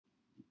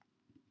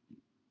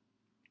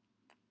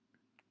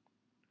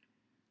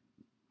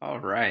All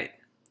right.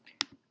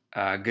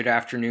 Good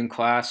afternoon,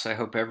 class. I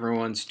hope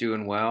everyone's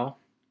doing well.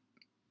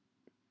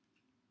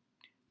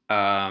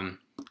 I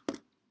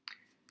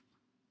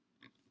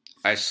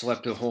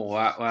slept a whole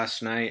lot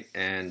last night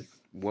and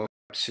woke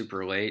up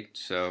super late,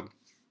 so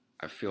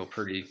I feel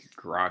pretty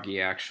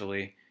groggy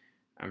actually.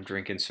 I'm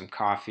drinking some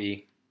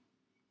coffee.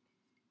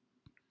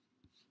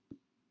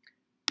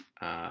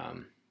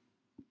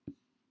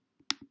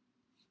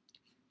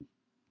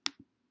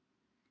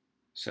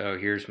 So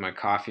here's my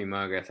coffee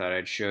mug I thought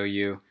I'd show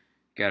you.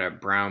 Got a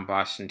brown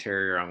Boston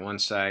Terrier on one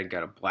side,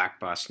 got a black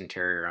Boston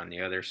Terrier on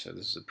the other, so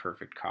this is a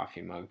perfect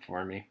coffee mug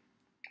for me.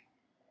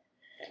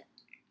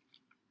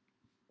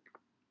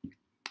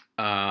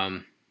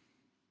 I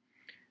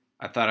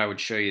thought I would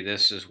show you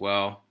this as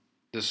well.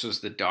 This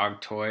was the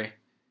dog toy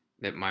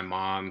that my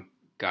mom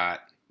got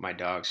my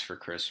dogs for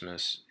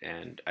Christmas,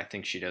 and I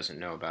think she doesn't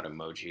know about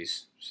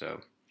emojis, so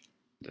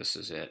this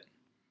is it.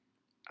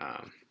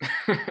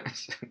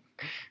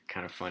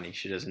 Kind of funny.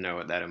 She doesn't know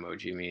what that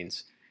emoji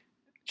means.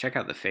 Check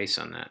out the face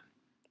on that.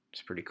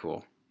 It's pretty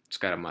cool. It's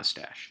got a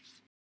mustache.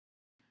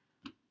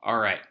 All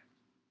right.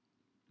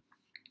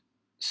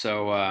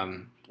 So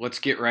let's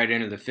get right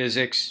into the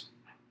physics.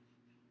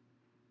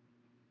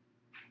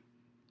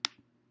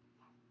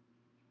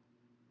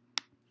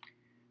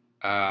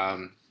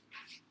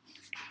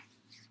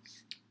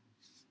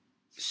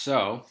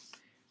 So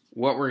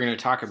what we're going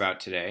to talk about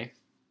today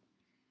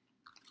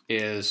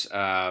is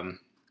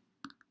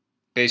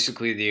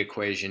basically the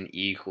equation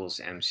E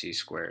equals mc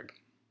squared.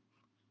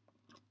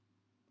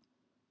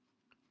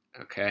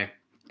 Okay.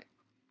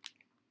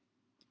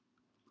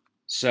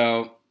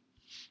 So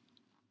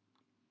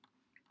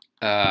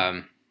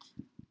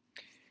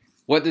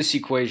what this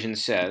equation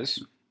says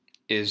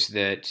is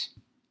that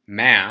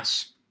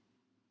mass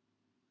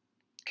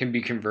can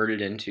be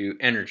converted into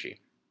energy.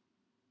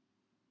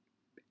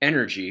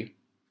 Energy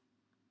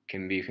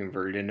can be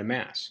converted into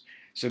mass.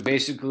 So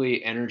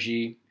basically,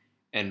 energy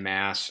and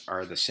mass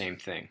are the same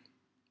thing.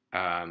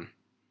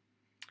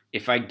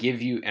 If I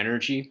give you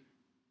energy,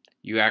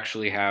 you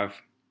actually have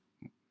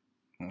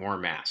more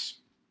mass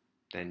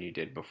than you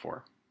did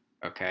before.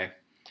 Okay?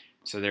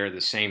 So they're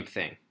the same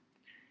thing.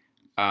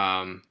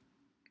 And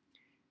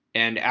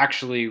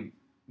actually,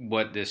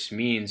 what this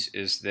means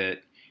is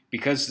that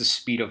because the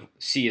speed of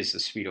c is the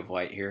speed of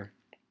light here,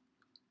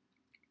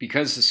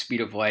 because the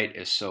speed of light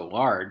is so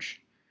large,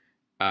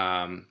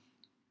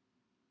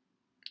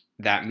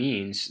 that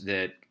means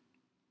that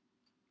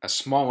a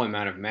small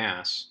amount of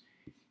mass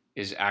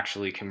is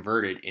actually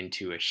converted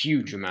into a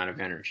huge amount of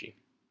energy.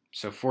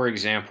 So for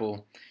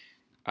example,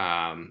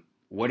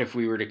 what if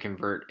we were to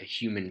convert a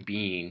human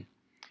being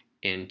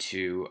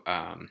into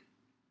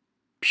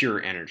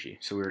pure energy?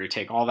 So we were to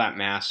take all that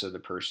mass of the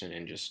person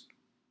and just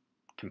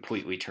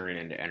completely turn it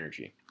into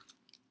energy.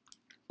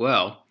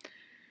 Well,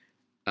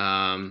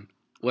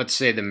 let's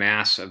say the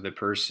mass of the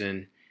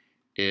person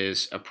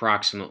is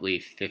approximately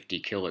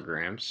 50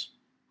 kilograms.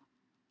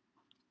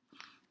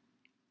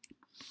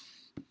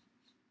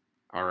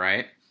 All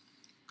right.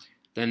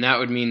 Then that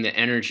would mean the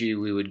energy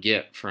we would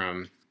get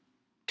from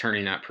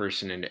turning that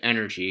person into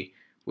energy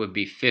would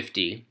be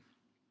 50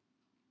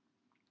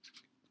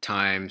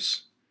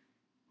 times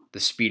the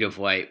speed of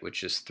light,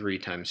 which is 3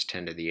 times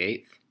 10 to the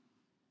 8th,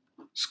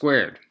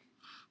 squared.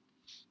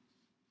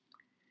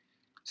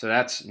 So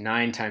that's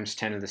 9 times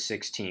 10 to the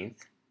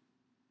 16th.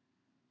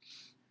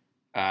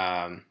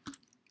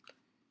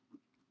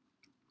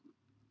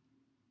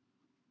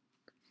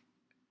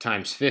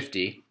 Times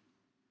 50.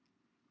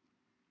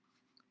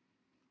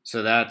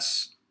 So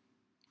that's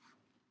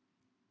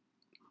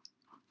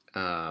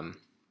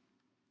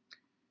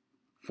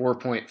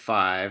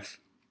 4.5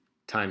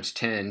 times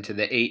 10 to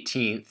the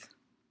 18th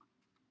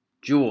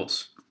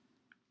joules.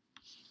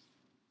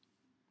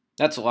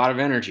 That's a lot of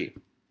energy.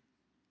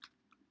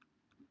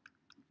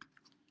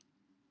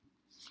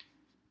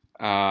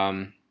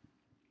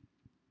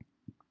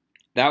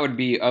 That would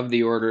be of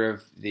the order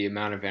of the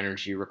amount of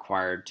energy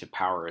required to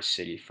power a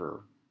city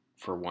for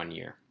 1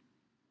 year.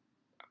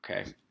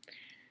 Okay,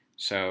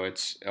 so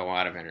it's a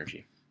lot of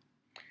energy.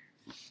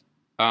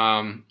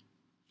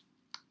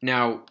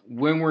 Now,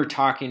 when we're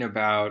talking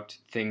about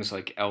things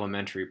like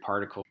elementary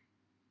particles,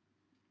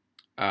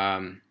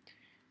 when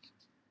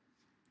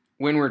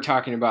we're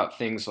talking about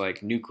things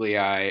like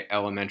nuclei,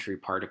 elementary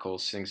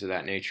particles, things of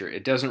that nature,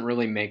 it doesn't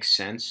really make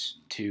sense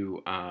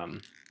to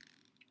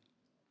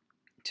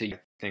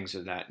things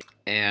of that.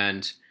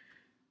 And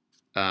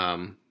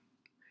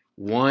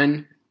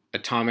 1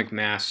 atomic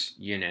mass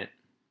unit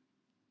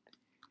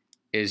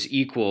is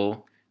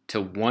equal to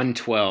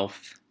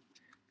 1/12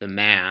 the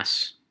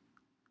mass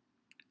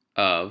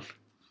of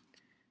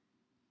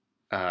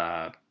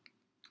a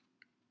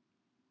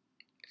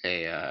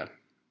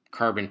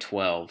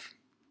carbon-12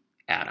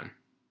 atom.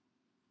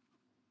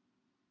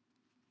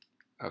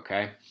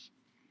 Okay?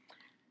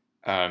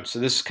 So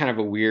this is kind of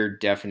a weird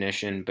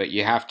definition, but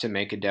you have to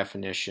make a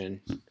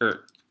definition,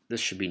 or this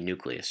should be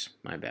nucleus,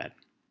 my bad,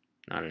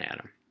 not an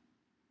atom.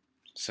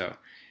 So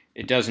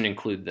It doesn't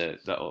include the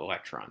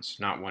electrons,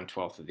 not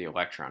 1/12 of the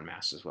electron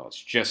mass as well.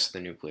 It's just the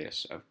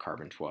nucleus of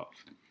carbon-12.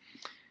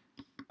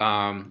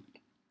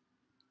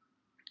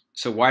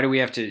 So why do we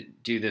have to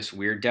do this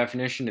weird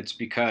definition? It's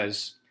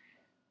because,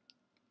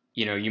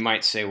 you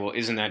might say, well,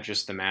 isn't that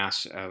just the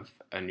mass of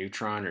a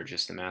neutron or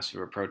just the mass of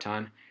a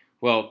proton?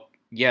 Well,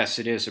 yes,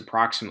 it is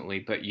approximately,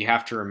 but you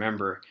have to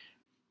remember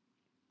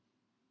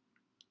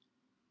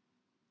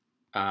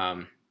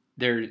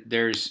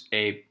there's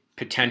a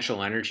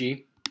potential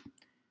energy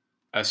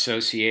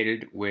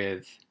associated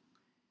with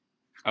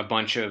a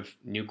bunch of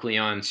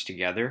nucleons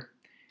together,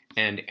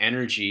 and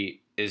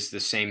energy is the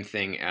same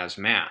thing as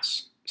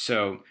mass.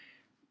 So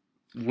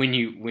when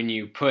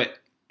you put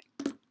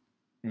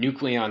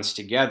nucleons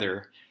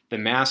together, the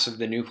mass of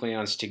the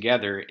nucleons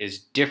together is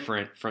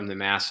different from the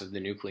mass of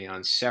the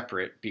nucleons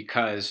separate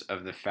because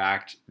of the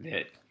fact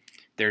that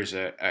there's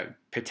a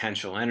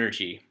potential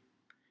energy,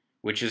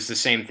 which is the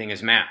same thing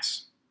as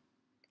mass.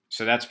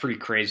 So that's pretty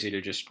crazy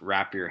to just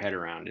wrap your head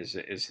around, is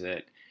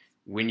that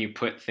when you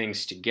put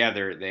things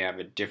together, they have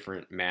a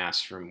different mass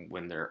from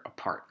when they're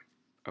apart,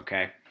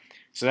 okay?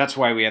 So that's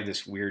why we have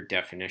this weird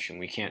definition.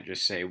 We can't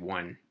just say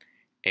 1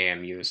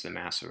 AMU is the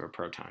mass of a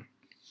proton.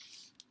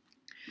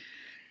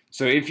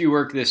 So if you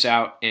work this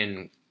out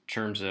in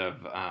terms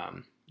of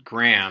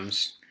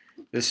grams,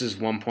 this is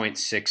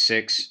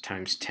 1.66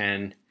 times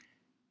 10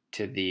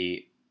 to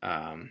the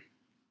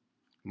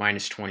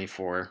minus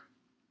 24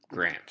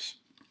 grams,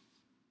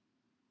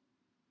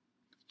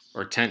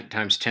 or 10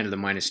 times 10 to the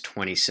minus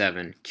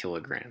 27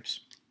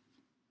 kilograms.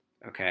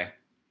 Okay.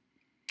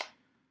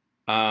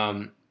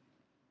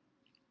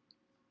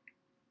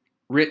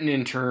 Written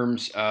in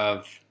terms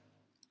of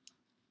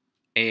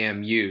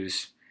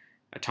AMUs,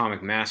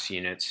 atomic mass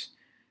units,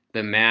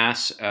 the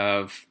mass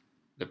of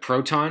the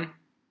proton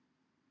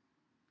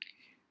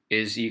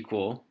is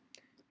equal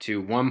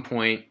to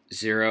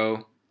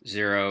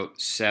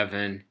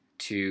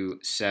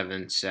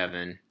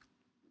 1.007277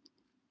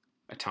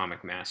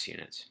 atomic mass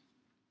units.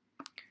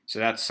 So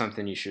that's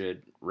something you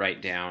should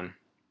write down.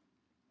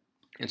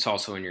 It's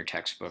also in your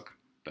textbook,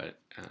 but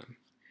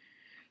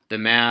the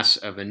mass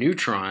of a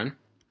neutron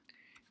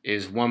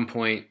is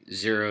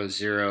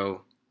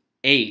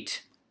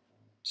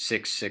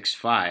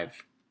 1.008665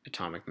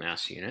 atomic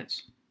mass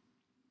units.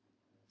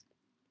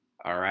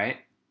 All right.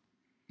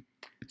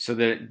 So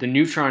the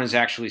neutron is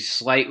actually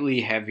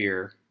slightly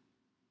heavier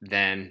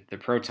than the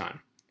proton.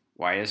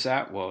 Why is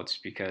that? Well, it's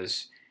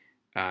because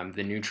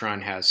the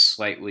neutron has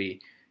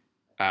slightly,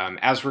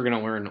 as we're going to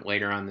learn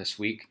later on this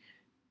week,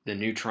 the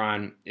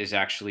neutron is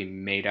actually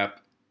made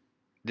up.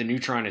 The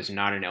neutron is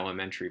not an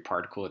elementary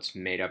particle. It's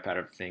made up out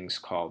of things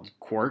called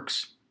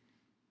quarks.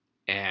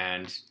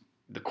 And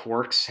the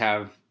quarks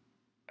have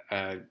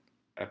a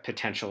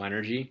potential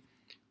energy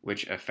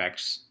which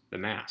affects the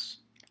mass,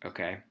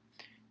 okay?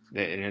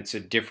 And it's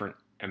a different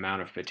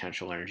amount of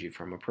potential energy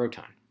from a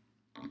proton.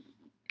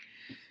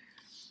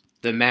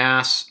 The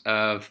mass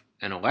of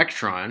an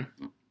electron,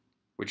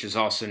 which is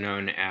also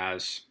known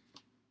as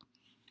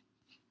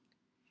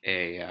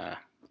a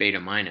beta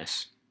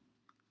minus,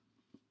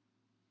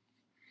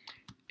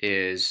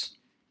 is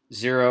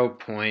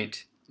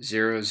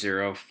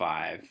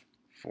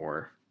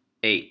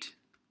 0.00548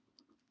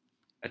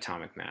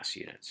 atomic mass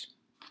units.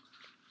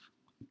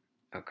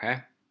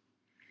 Okay.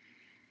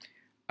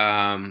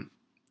 A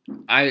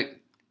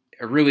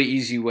really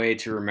easy way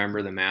to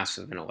remember the mass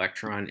of an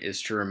electron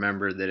is to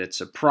remember that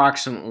it's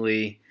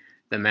approximately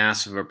the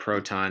mass of a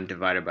proton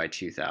divided by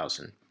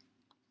 2,000.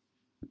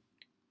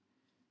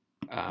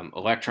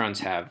 Electrons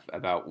have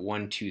about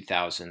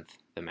 1/2000th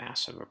the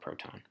mass of a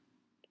proton.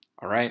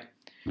 All right.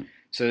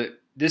 So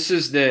this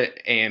is the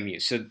AMU.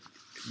 So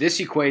this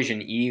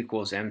equation, E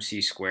equals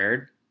mc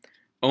squared,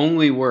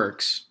 only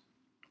works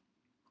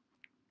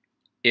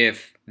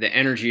if the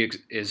energy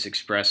is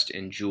expressed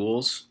in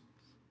joules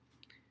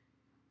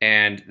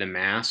and the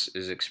mass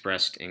is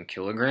expressed in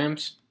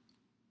kilograms.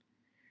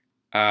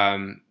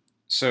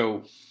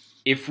 So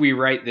if we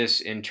write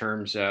this in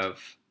terms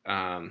of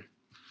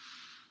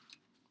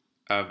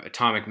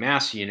atomic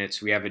mass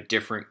units, we have a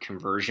different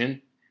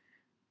conversion.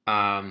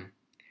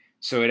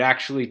 So it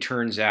actually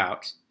turns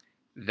out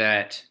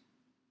that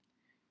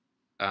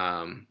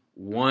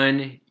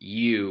 1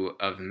 U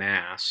of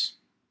mass,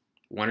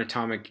 1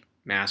 atomic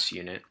mass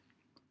unit,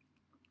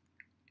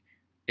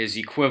 is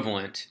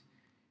equivalent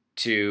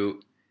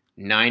to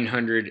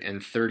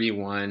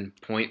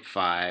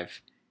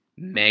 931.5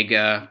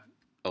 mega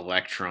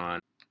electron.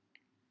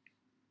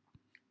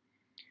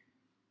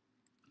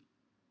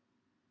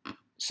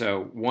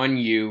 So 1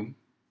 U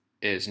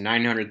is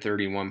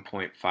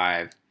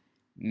 931.5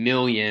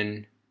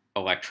 million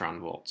electron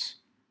volts.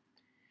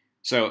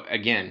 So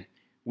again,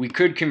 we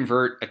could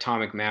convert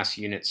atomic mass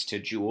units to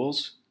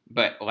joules,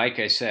 but like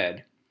I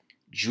said,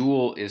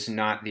 joule is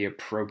not the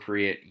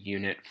appropriate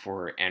unit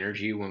for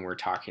energy when we're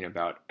talking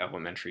about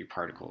elementary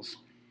particles.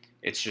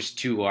 It's just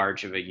too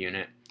large of a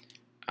unit.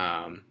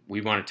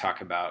 We want to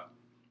talk about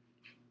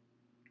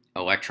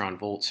electron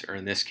volts, or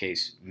in this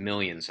case,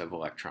 millions of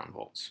electron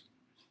volts.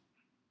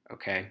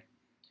 Okay?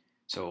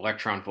 So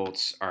electron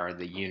volts are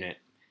the unit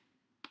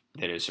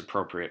that is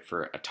appropriate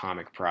for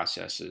atomic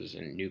processes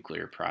and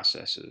nuclear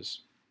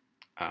processes.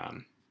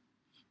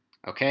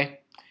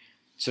 Okay,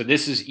 so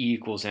this is E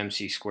equals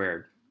mc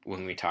squared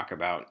when we talk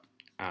about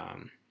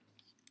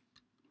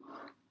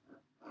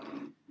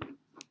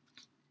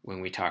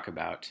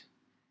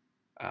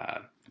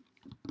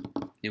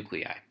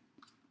nuclei.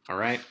 All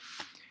right,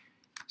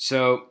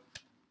 so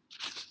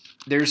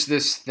there's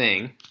this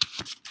thing.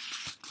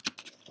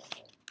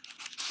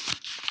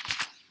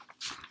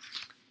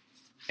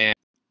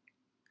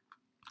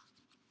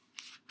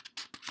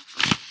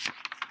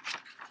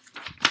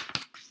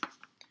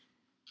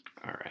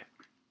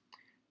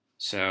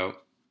 So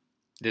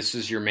this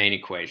is your main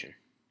equation.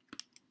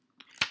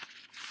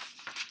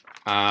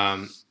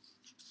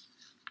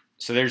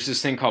 So there's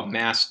this thing called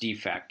mass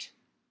defect.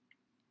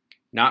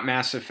 Not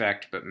mass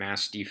effect, but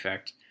mass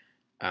defect.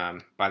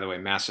 By the way,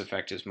 Mass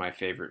Effect is my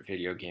favorite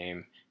video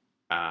game.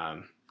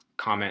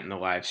 Comment in the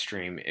live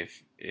stream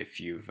if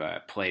you've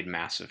played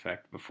Mass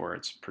Effect before.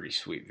 It's a pretty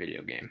sweet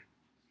video game.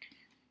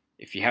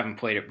 If you haven't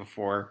played it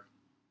before,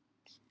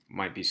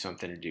 might be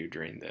something to do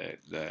during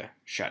the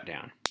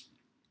shutdown.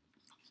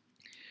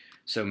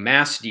 So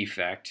mass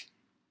defect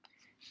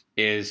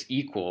is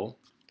equal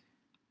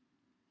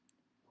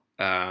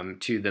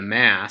to the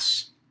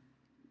mass.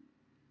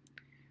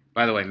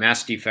 By the way,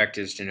 mass defect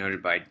is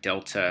denoted by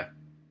delta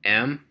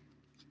M.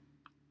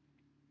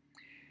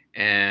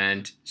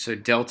 And so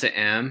delta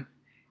M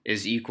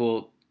is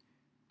equal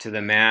to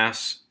the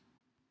mass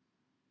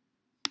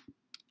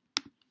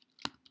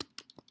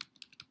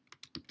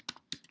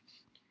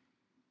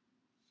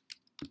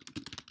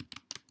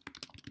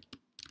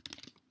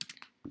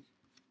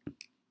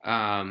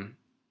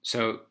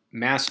so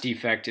mass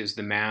defect is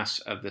the mass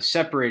of the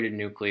separated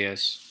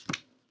nucleus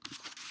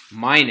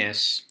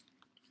minus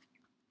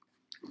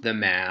the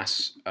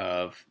mass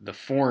of the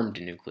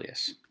formed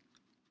nucleus.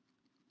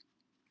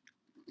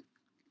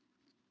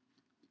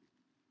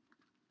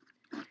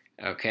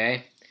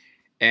 Okay,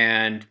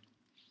 and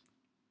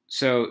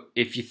so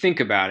if you think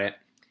about it,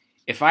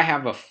 if I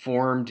have a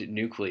formed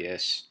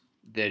nucleus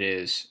that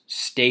is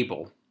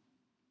stable,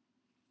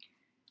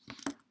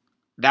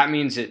 that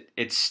means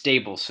it's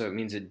stable, so it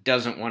means it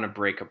doesn't want to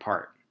break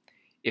apart.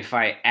 If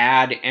I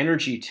add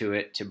energy to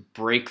it to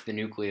break the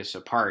nucleus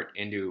apart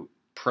into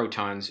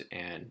protons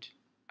and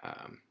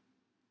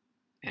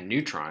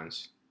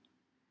neutrons,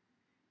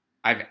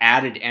 I've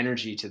added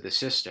energy to the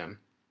system,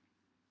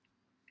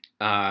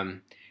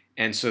 and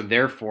so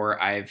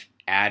therefore I've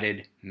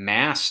added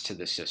mass to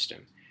the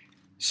system.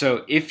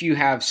 So if you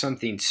have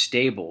something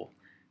stable,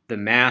 the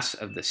mass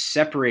of the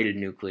separated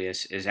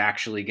nucleus is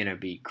actually going to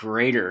be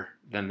greater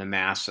than the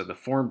mass of the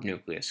formed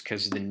nucleus,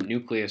 because the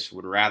nucleus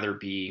would rather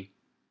be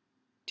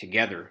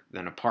together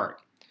than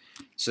apart.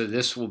 So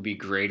this will be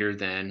greater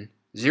than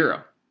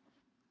 0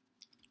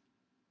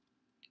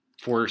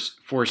 for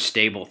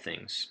stable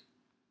things.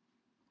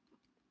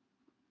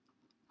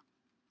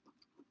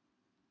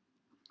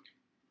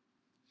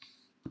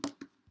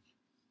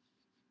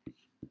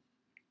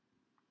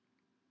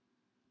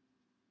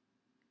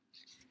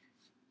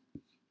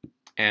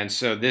 And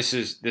so this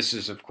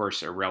is of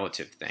course a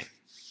relative thing.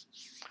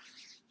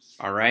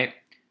 All right.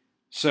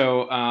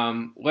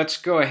 So let's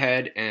go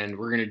ahead and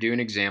we're going to do an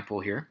example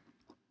here.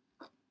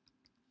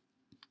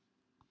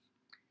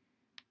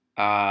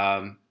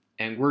 And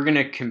we're going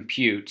to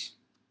compute,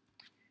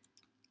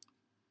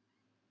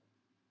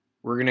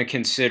 we're going to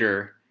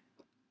consider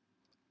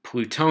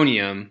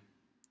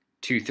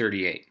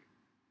plutonium-238.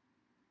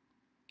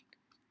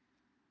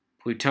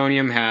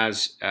 Plutonium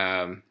has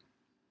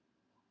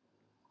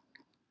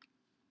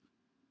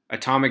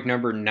atomic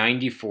number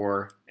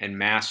 94 and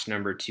mass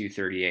number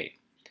 238.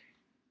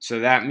 So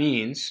that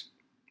means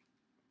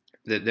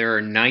that there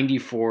are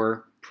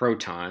 94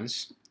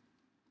 protons,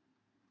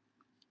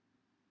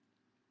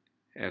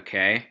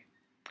 okay,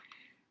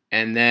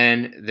 and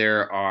then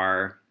there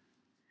are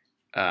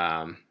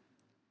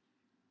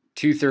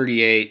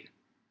 238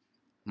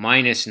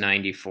 minus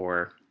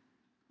 94.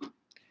 Let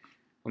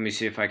me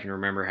see if I can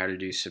remember how to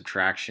do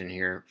subtraction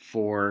here.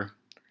 4,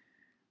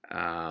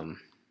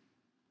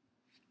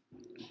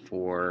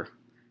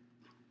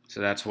 so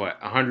that's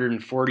what,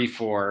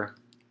 144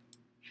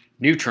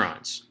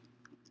 neutrons.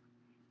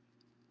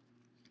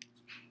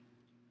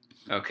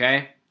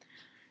 Okay,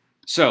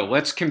 so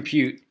let's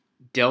compute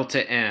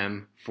delta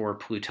M for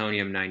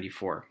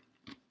plutonium-94.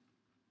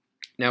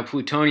 Now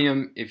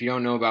plutonium, if you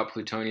don't know about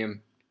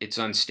plutonium, it's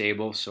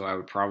unstable, so I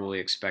would probably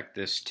expect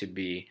this to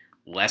be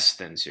less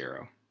than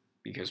 0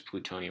 because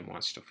plutonium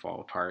wants to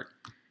fall apart.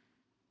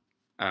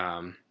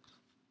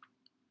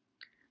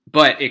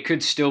 But it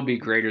could still be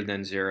greater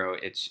than 0.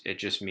 It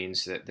just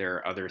means that there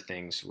are other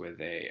things with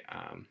a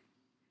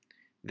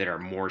that are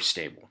more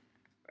stable.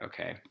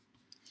 Okay.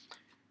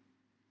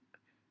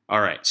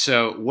 All right.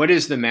 So what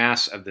is the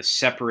mass of the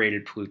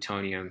separated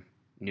plutonium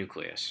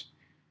nucleus?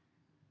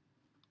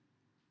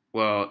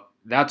 Well,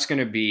 that's going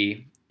to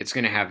be, it's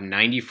going to have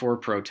 94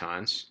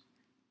 protons,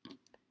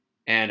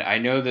 and I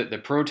know that the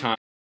protons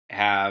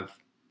have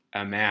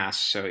a mass.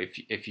 So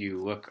if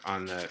you look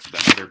on the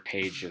other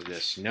page of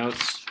this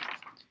notes,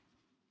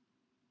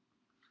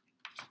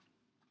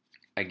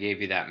 I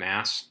gave you that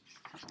mass.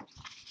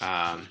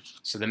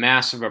 So the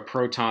mass of a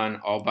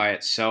proton all by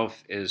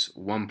itself is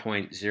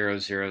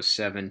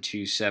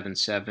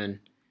 1.007277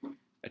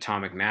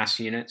 atomic mass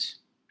units.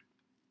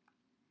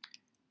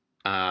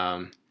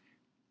 The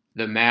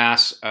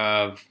mass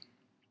of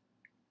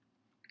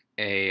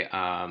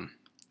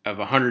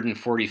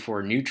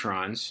 144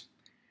 neutrons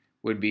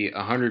would be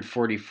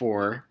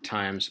 144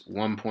 times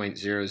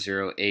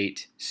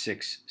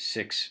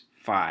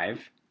 1.008665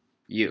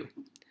 U.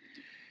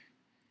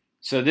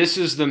 So this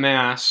is the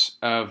mass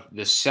of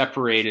the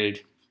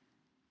separated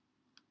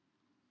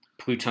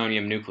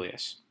plutonium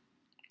nucleus.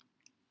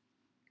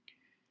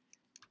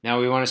 Now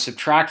we want to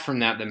subtract from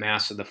that the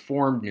mass of the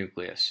formed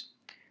nucleus.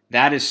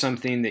 That is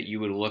something that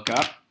you would look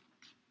up,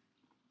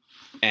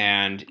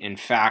 and in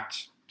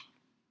fact,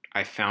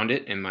 I found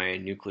it in my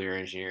nuclear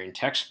engineering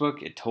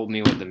textbook. It told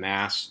me what the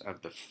mass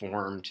of the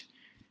formed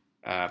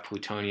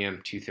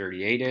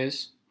plutonium-238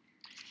 is,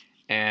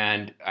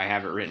 and I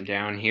have it written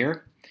down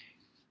here.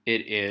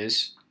 It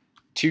is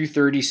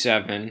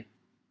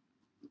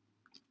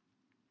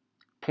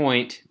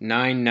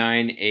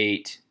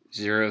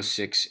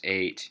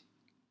 237.998068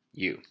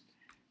 U.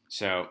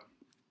 So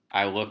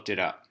I looked it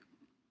up.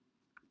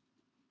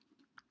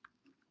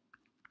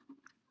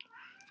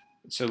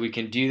 So we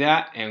can do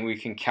that, and we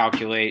can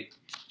calculate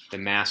the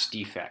mass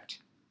defect.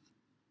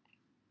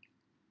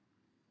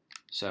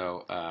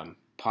 So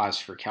pause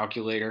for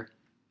calculator.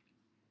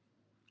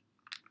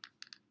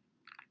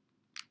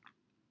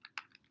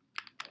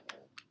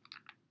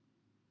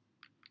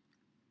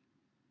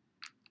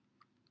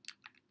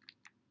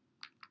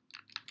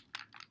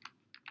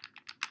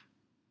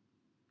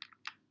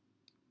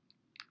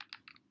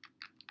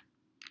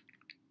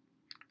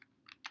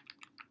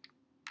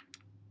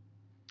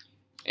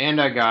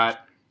 And I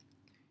got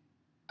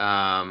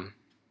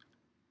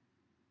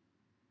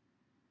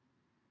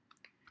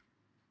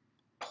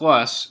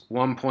plus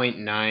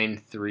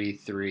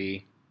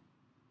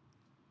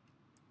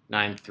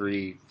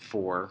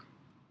 1.933934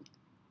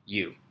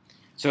 U.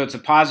 So it's a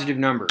positive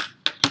number.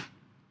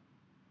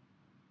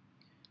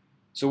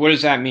 So what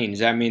does that mean? Does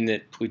that mean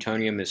that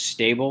plutonium is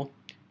stable?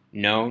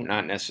 No,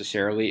 not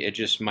necessarily. It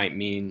just might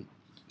mean,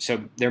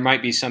 so there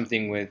might be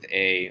something with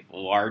a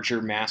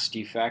larger mass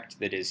defect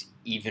that is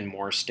even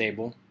more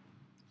stable.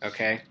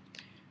 Okay?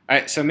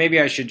 So maybe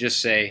I should just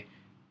say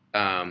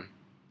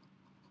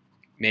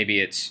maybe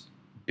it's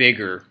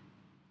bigger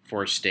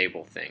for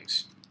stable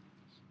things.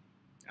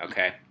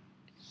 Okay?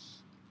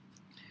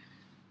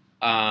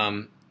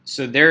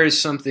 So there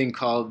is something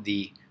called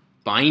the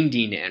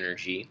binding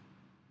energy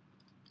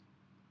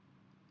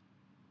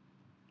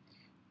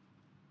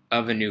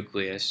of a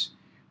nucleus,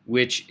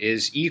 which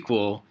is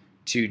equal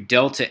to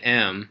delta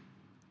M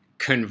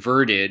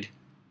converted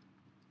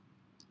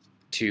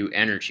to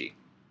energy.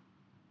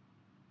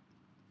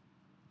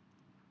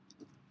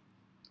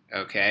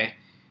 Okay?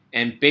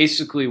 And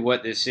basically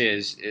what this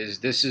is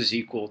this is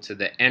equal to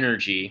the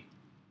energy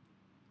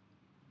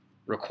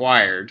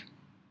required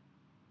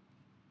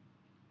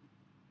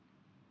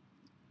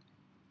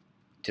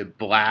to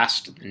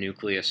blast the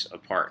nucleus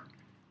apart.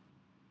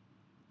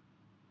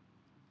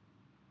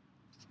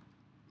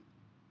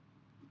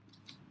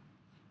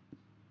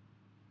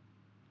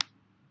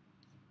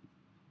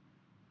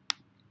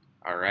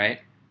 All right?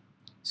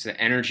 It's the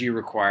energy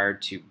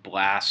required to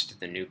blast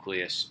the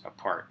nucleus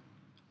apart.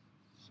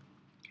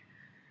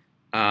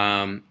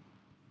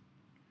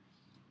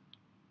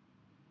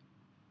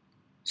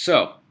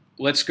 So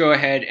let's go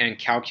ahead and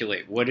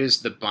calculate what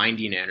is the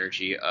binding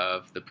energy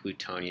of the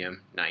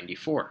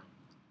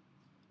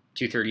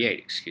plutonium-238,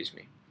 excuse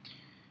me.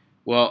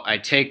 Well, I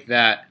take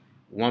that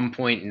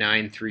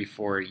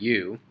 1.934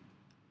 U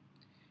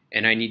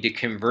and I need to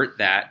convert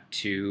that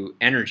to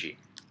energy.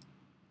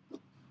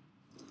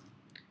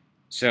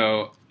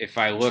 So if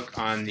I look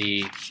on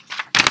the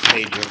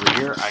page over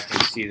here, I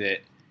can see that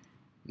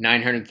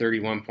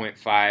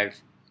 931.5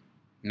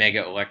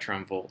 mega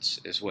electron volts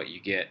is what you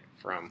get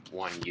from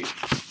 1 U.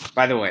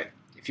 By the way,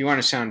 if you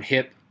want to sound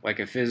hip like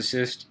a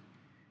physicist,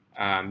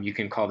 you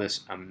can call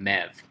this a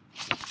MeV.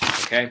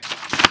 Okay?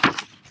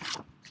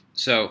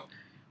 So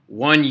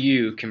 1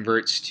 U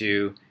converts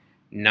to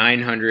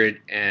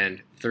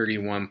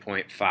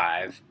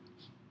 931.5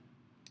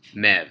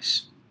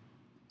 MeVs.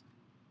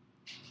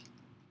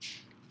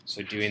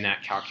 So doing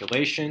that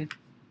calculation,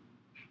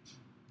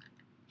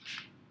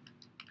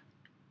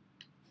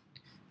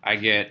 I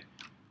get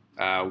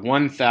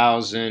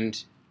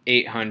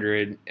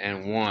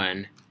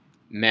 1,801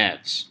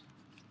 MeVs.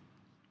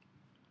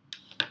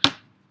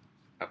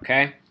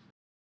 Okay?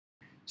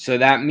 So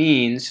that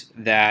means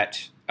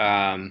that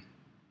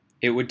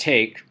it would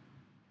take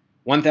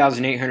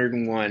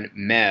 1,801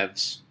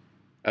 MeVs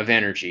of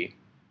energy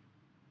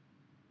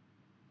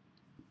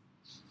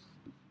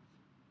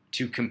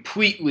to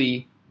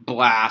completely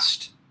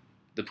blast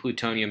the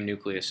plutonium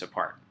nucleus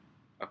apart.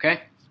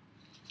 Okay?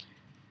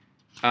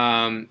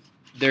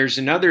 There's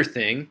another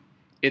thing,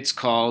 it's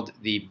called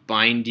the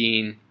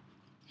binding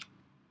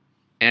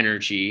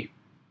energy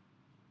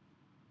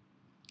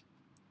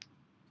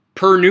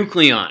per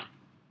nucleon.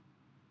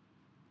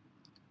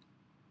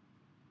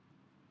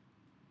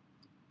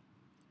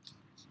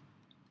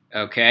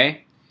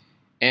 Okay?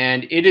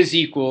 And it is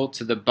equal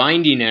to the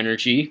binding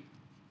energy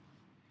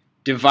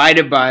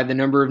divided by the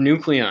number of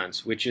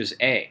nucleons, which is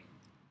A.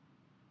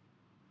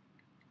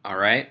 All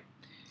right?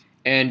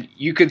 And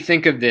you could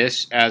think of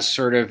this as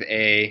sort of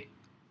a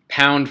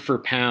pound for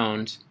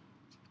pound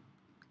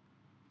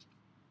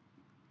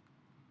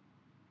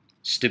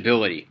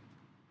stability.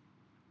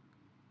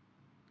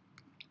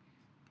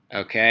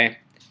 Okay?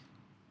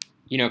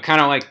 You know,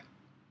 kind of like,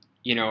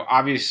 you know,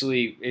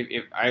 obviously,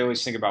 if I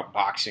always think about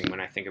boxing when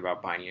I think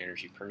about binding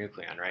energy per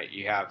nucleon, right?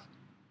 You have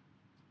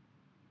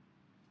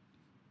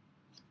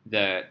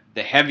the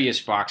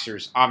heaviest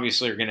boxers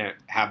obviously are going to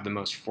have the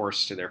most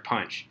force to their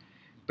punch.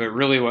 But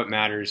really what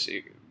matters,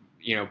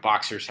 you know,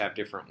 boxers have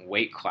different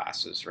weight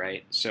classes,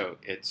 right? So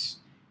it's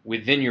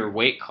within your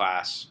weight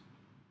class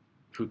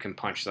who can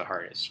punch the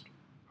hardest,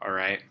 all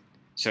right?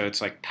 So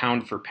it's like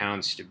pound for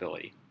pound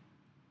stability.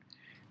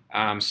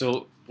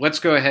 So let's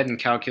go ahead and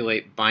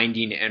calculate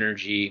binding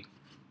energy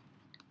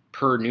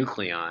per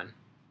nucleon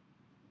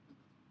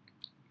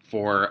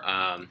for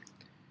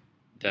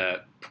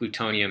the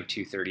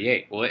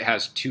plutonium-238. Well, it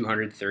has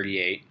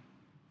 238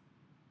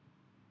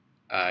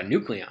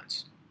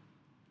 nucleons.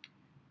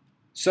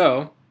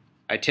 So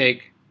I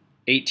take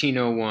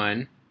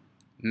 1801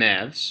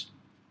 MeVs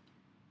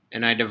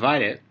and I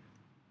divide it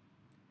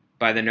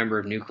by the number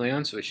of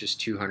nucleons, which is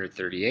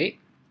 238.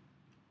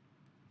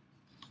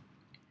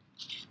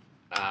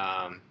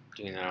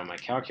 Doing that on my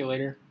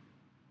calculator,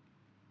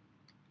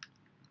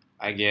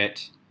 I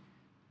get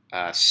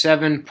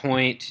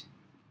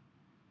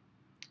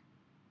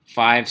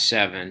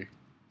 7.57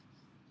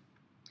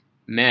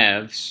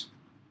 MeVs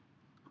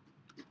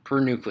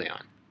per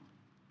nucleon.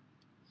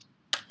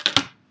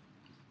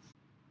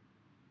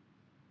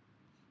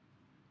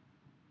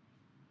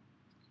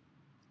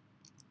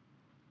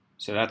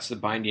 So that's the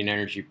binding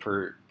energy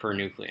per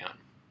nucleon.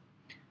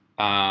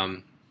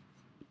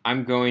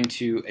 I'm going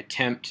to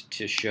attempt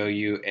to show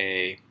you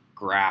a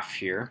graph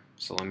here.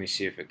 So let me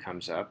see if it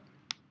comes up.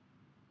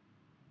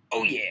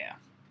 Oh yeah.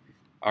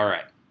 All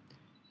right.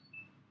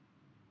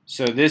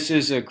 So this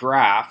is a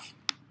graph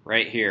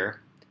right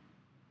here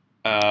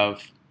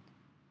of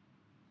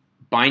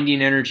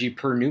binding energy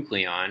per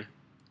nucleon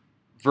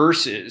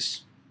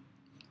versus,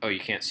 oh,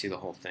 you can't see the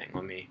whole thing.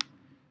 Let me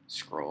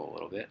scroll a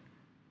little bit.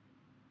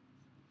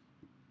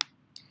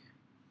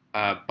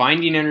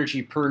 Binding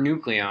energy per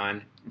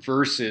nucleon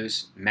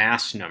versus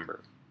mass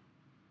number.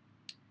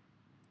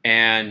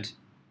 And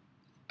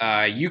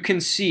you can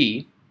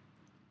see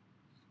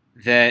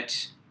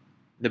that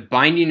the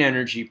binding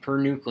energy per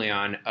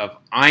nucleon of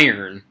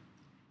iron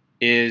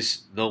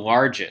is the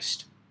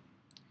largest.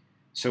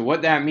 So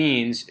what that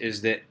means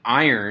is that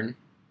iron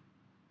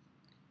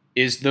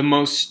is the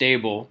most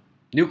stable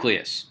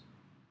nucleus.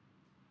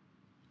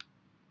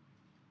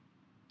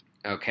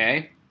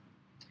 Okay?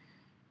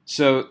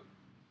 So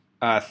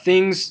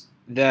things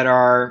that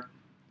are,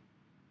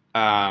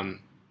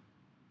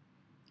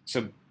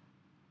 so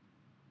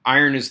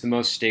iron is the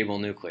most stable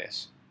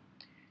nucleus.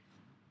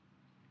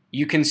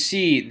 You can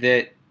see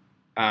that,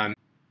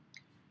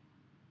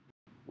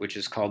 which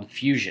is called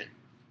fusion.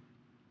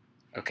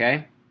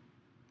 Okay?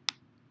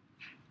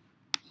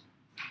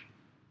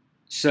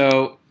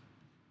 So,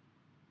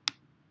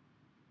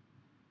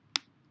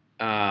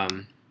 so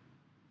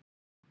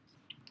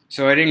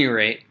at any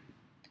rate,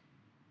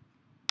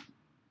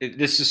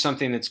 this is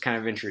something that's kind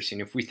of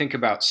interesting. If we think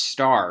about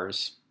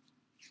stars,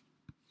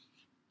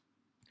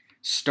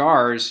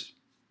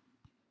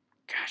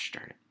 gosh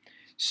darn it,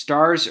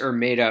 stars are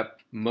made up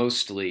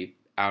mostly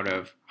out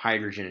of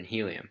hydrogen and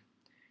helium.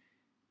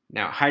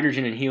 Now,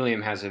 hydrogen and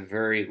helium has a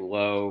very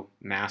low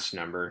mass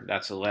number.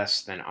 That's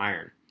less than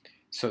iron.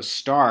 So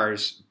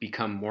stars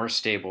become more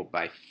stable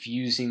by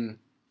fusing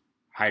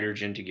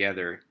hydrogen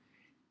together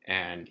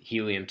and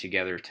helium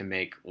together to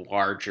make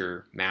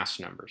larger mass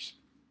numbers.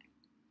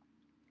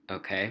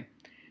 Okay?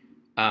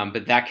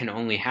 But that can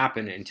only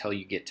happen until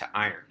you get to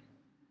iron.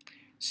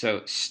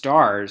 So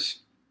stars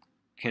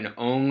can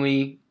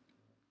only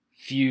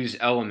fuse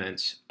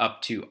elements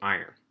up to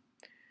iron.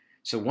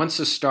 So once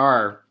a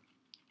star,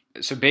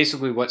 so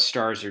basically what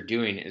stars are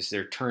doing is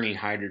they're turning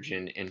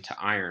hydrogen into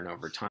iron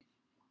over time.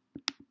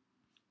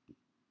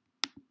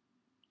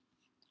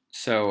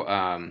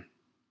 So,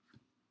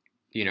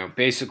 you know,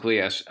 basically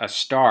a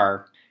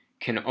star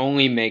can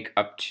only make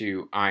up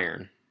to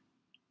iron.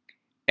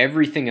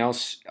 Everything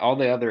else, all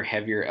the other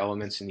heavier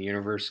elements in the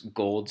universe,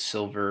 gold,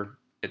 silver,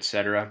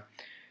 etc.,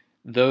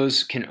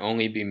 those can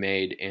only be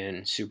made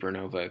in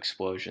supernova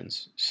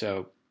explosions.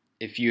 So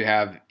if you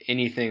have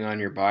anything on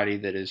your body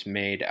that is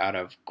made out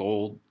of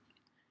gold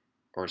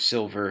or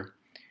silver,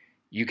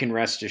 you can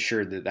rest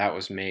assured that that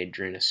was made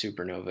during a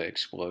supernova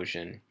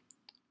explosion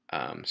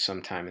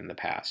sometime in the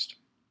past.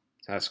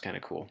 So that's kind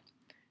of cool.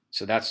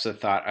 So that's the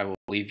thought I will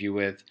leave you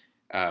with.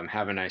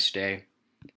 Have a nice day.